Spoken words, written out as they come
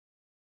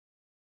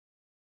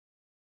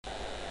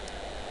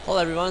Hello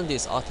everyone,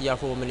 this is RTR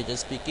Football Manager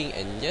speaking,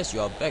 and yes,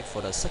 you are back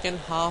for the second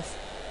half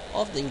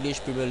of the English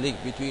Premier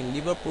League between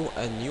Liverpool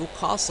and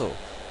Newcastle.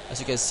 As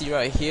you can see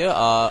right here,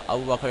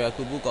 Abu Bakar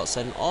Yakubu got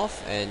sent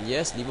off, and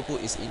yes, Liverpool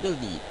is in the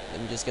lead.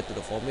 Let me just get to the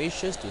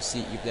formations to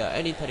see if there are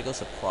any tactical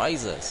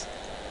surprises.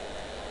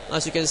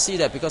 As you can see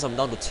that because I'm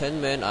down to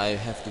 10 men, I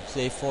have to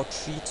play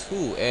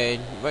 4-3-2,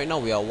 and right now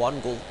we are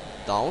 1 goal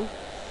down.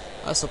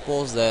 I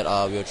suppose that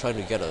we are trying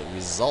to get a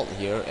result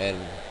here, and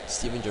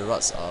Steven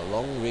Gerrard's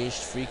long-range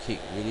free kick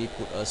really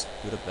put us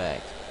to the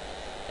back.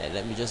 And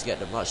let me just get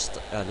the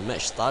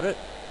match started.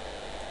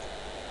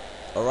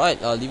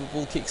 Alright,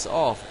 Liverpool kicks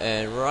off,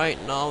 and right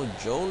now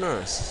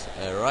Jonas.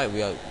 Alright,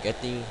 we are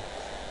getting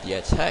the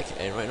attack,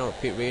 and right now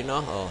Pete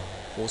Reina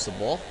holds the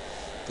ball.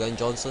 Glenn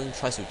Johnson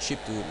tries to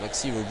chip to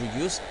Maxi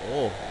Rodriguez.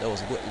 Oh, that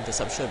was a good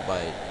interception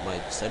by my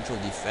central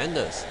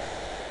defenders.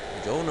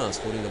 Jonas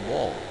holding the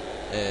ball,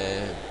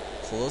 and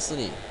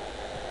Felicity.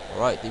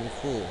 Alright, Tim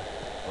Krul,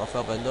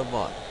 Rafael van der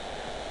Vaart.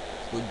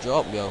 Good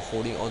job, we are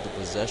holding on to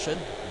possession.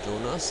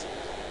 Jonas,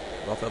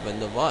 Rafael van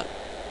der Vaart,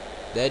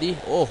 Daddy.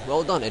 Oh,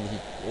 well done, and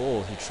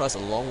he tries a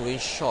long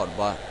range shot,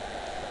 but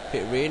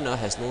Pete Reina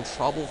has no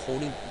trouble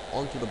holding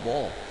on to the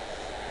ball.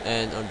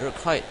 And Dirk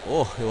Kuyt,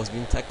 oh, he was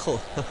being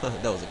tackled.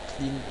 That was a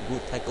clean,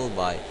 good tackle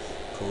by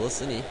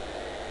Felicity.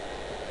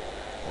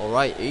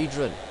 Alright,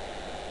 Adrian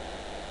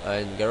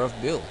and Gareth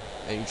Bale,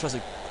 and he tries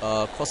to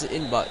cross it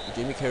in, but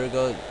Jamie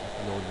Carragher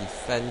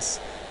defends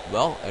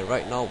well, and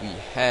right now we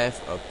have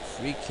a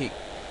free kick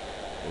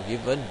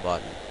given,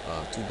 but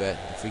too bad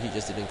the free kick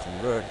just didn't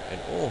convert. And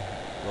oh,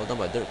 well done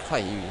by Dirk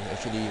Kuyt, he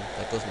actually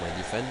tackles my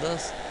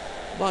defenders,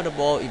 but the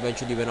ball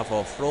eventually went off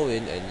for a throw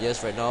in, and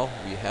yes, right now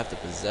we have the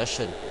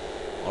possession.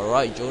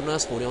 Alright,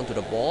 Jonas holding on to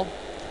the ball.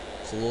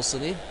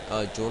 Felicity,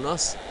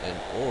 Jonas, and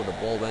oh, the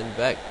ball went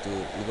back to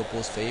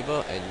Liverpool's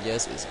favour, and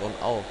yes, it's gone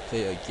out of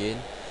play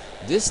again,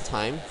 this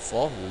time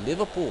for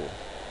Liverpool.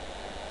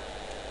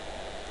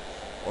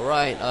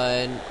 Alright,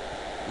 and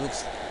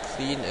looks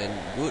clean and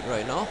good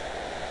right now.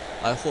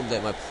 I hope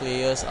that my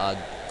players are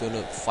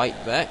gonna fight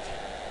back,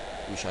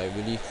 which I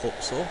really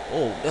hope so.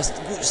 Oh, that's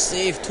a good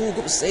save, 2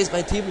 good saves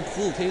by Tim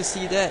Krul. Can you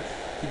see that?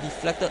 He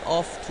deflected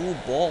off 2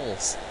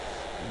 balls.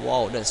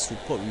 Wow, that's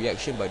superb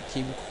reaction by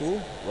Tim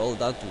Krul. Well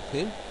done to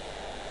him.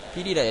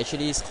 Pity that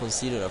actually is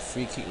considered a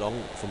free kick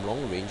from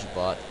long range,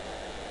 but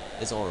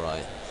it's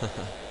alright.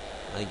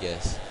 I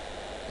guess.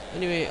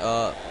 Anyway,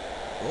 oh,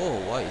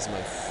 why is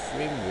my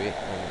frame rate?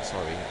 Oh,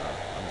 sorry.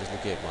 I'm just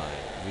looking at my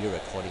video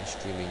recording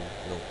streaming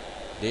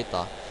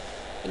data.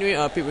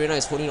 Anyway, Pete Reina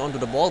is holding on to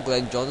the ball.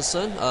 Glenn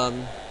Johnson.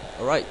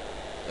 Alright.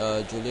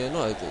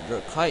 Juliano,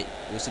 Dirk Kuyt,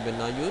 Yusuf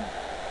Benayoun.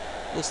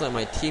 Looks like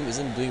my team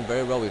isn't doing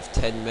very well with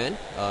 10 men.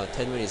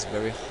 10 men is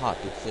very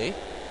hard to play.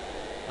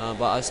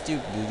 But I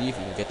still believe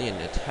in getting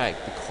an attack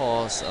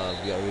because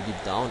we are already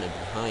down and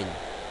behind.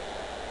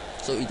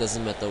 So it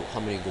doesn't matter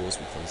how many goals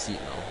we concede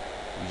now.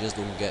 We just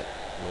don't get,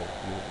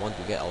 we want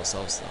to get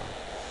ourselves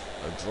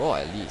a draw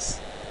at least.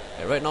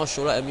 And right now,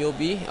 Shola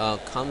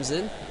MUB comes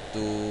in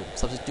to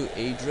substitute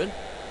Adrian.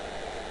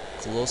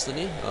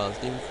 Felicity,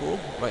 Tim Krul.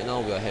 Right now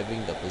we are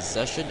having the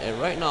possession,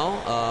 and right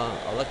now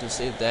I'd like to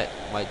say that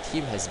my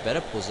team has better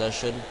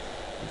possession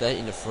than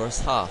in the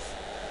first half.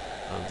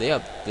 They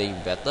are playing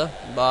better,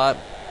 but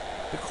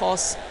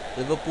because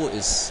Liverpool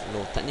is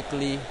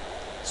technically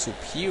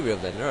superior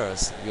than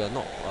us, we are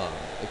not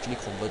actually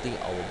converting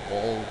our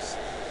balls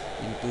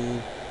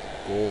into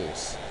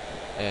goals,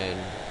 and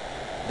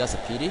that's a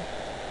pity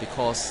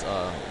because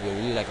we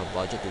really lack a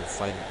budget to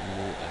find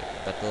new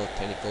better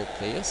technical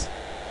players.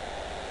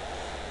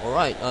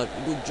 Alright,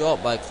 good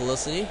job by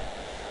Felicity,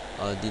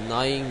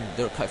 denying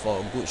Dirk Kuyt for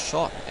a good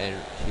shot, and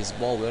his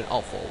ball went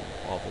out for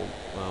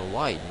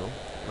wide.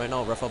 Right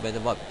now, Rafael van der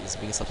Vaart is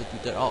being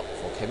substituted out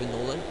for Kevin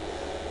Nolan,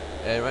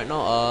 and right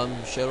now,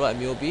 Sheila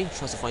MUB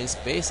tries to find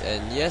space,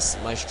 and yes,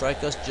 my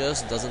strikers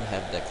just doesn't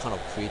have that kind of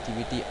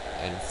creativity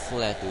and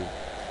flair to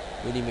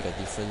really make a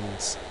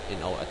difference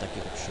in our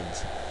attacking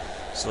options.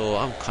 So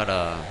I'm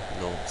kinda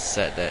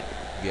sad that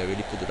we are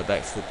really put to the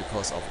back foot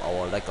because of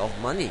our lack of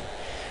money.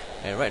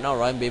 And right now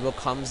Ryan Babel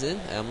comes in,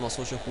 and I'm not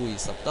so sure who he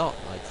subbed out.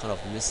 I kind of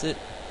miss it.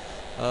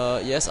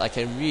 Yes, I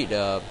can read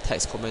the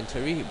text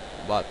commentary,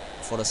 but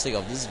for the sake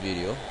of this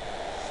video,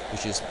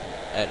 which is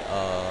at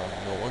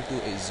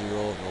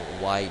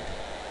 1280 wide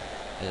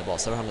and about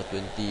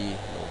 720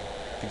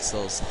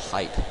 pixels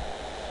height,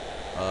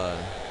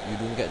 you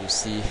don't get to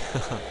see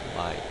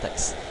my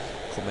text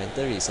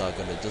commentary, so I'm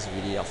gonna just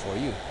read it out for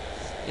you.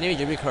 Anyway,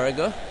 Jamie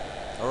Carragher.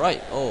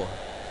 Alright,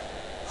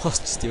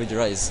 Steven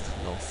Gerrard is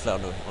flat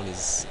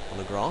on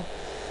the ground.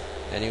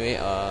 Anyway,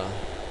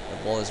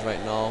 the ball is right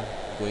now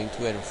going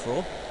to and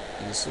fro.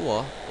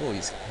 Insua,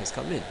 he's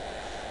come in.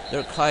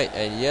 Dirk Kuyt,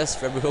 and yes,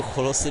 Fabio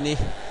Colosini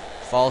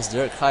fouls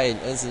Dirk Kuyt and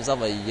earns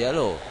himself a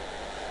yellow.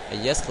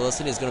 And yes,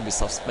 Colosini is going to be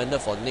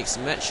suspended for next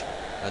match.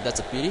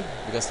 That's a pity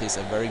because he's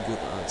a very good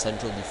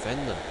central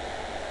defender.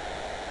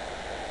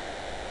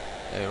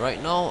 And right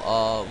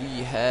now,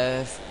 we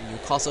have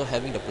Newcastle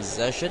having the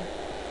possession.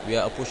 We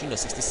are approaching the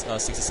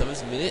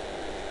 67th minute.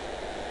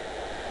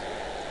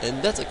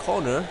 And that's a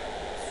corner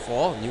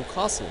for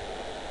Newcastle.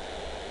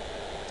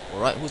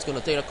 Alright, who's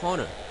gonna take the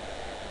corner?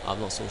 I'm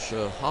not so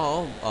sure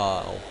how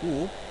or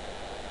who,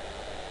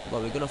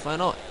 but we're gonna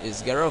find out.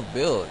 It's Gareth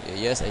Bale.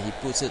 Yes, and he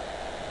puts it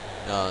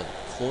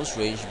close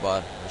range,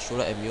 but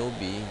Shola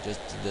MUB just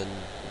didn't,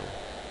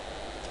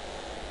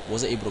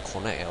 wasn't able to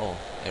connect at all.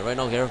 And right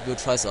now Gareth Bale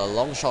tries a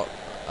long shot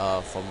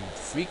from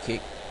free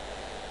kick,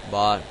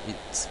 but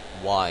it's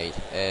wide,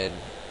 and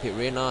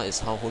Pereira is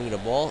holding the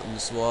ball.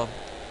 So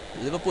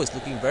Liverpool is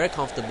looking very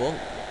comfortable,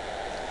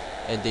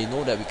 and they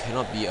know that we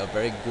cannot be a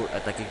very good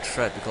attacking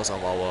threat because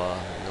of our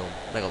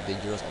lack of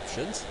dangerous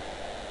options.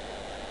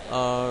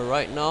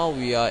 Right now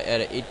we are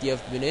at the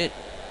 80th minute,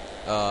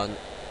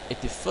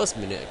 81st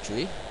minute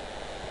actually.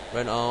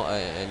 Right now,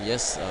 and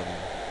yes,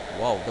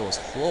 wow, that was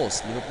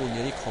close. Liverpool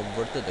nearly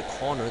converted the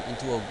corner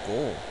into a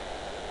goal.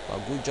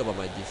 Good job on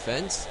my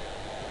defense.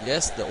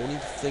 Yes, the only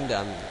thing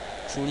that I'm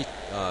truly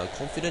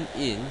confident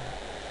in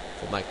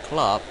for my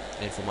club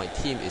and for my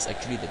team is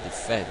actually the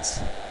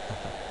defense.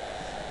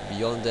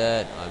 Beyond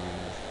that,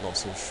 I'm not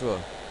so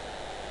sure.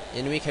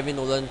 Anyway, Kevin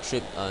Nolan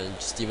tripped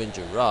Steven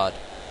Gerrard,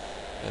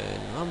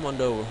 and I'm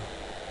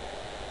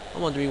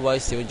wondering why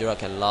Steven Gerrard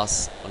can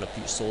last on the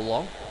pitch so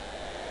long.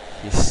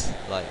 He's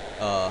like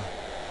a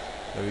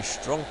very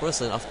strong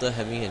person after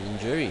having an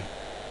injury.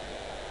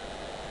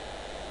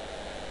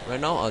 Right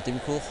now, Tim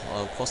Krul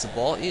crossed the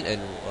ball in,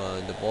 and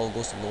the ball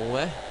goes to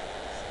nowhere.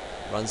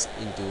 Runs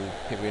into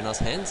Pereira's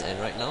hands, and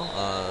right now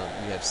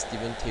we have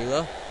Steven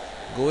Taylor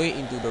going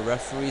into the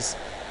referee's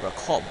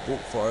record book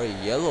for a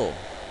yellow.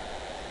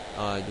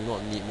 I do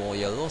not need more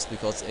yellows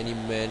because any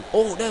man.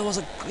 Oh, that was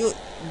a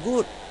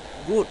good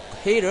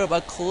header by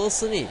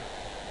Kolosny.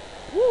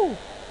 Woo!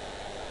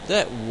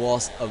 That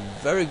was a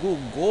very good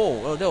goal.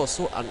 Well, that was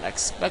so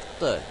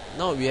unexpected.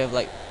 Now we have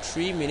like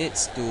 3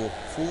 minutes to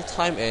full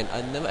time, and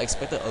I never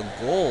expected a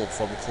goal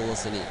from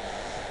Kolosny.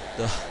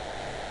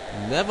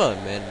 Never,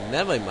 man,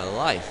 never in my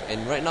life.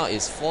 And right now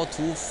it's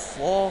 4-2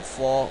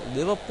 for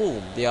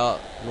Liverpool. They are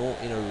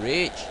in a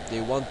rage.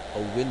 They want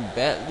a win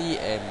badly,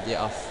 and they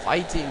are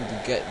fighting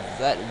to get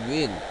that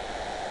win.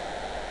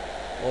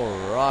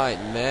 Alright,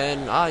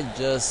 man, I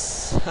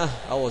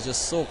was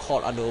just so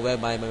caught unaware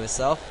by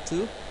myself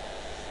too.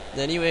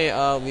 Anyway,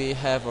 we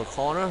have a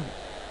corner.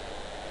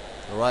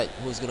 Alright,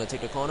 who's gonna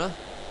take the corner?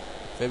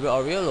 Fabio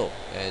Aurelio.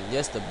 And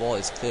yes, the ball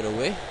is cleared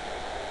away.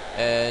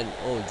 And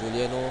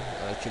Giuliano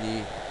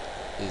actually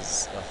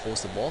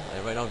holds the ball,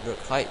 and right now Dirk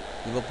Kuyt,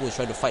 Liverpool is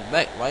trying to fight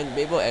back. Ryan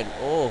Babel, and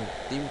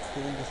Tim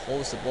Krul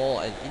holds the ball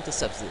and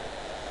intercepts it.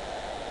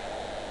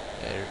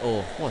 And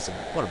what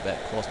a bad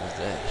cross was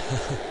that.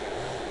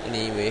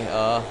 Anyway,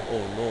 oh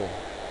no,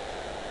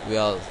 we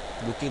are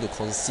looking to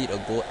concede a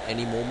goal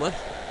any moment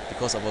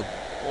because of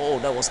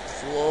that was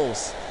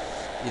close.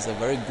 It's a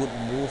very good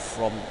move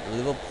from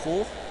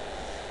Liverpool,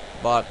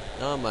 but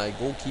my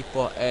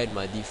goalkeeper and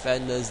my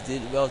defenders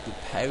did well to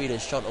parry the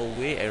shot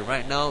away, and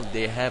right now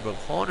they have a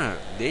corner.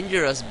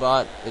 Dangerous,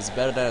 but it's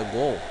better than a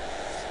goal.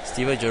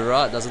 Steven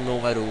Gerrard doesn't know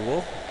where to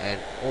go,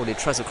 and they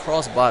try to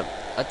cross, but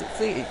I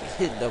think it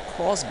hit the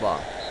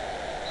crossbar.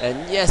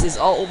 And yes, it's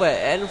all over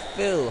at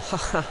Anfield.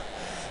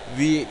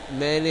 We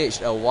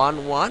managed a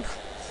 1-1.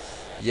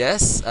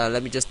 Yes,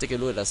 let me just take a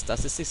look at the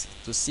statistics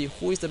to see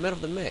who is the man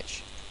of the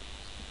match.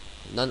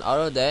 None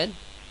other than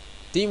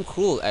Tim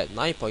Krul at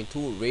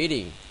 9.2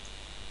 rating.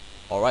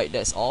 Alright,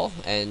 that's all.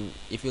 And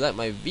if you like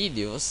my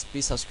videos,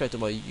 please subscribe to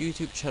my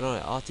YouTube channel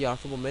at RTR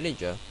Football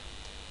Manager,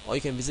 or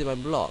you can visit my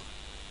blog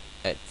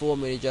at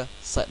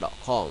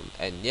footballmanagersite.com.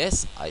 And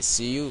yes, I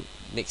see you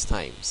next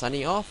time.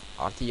 Signing off,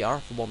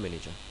 RTR Football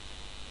Manager.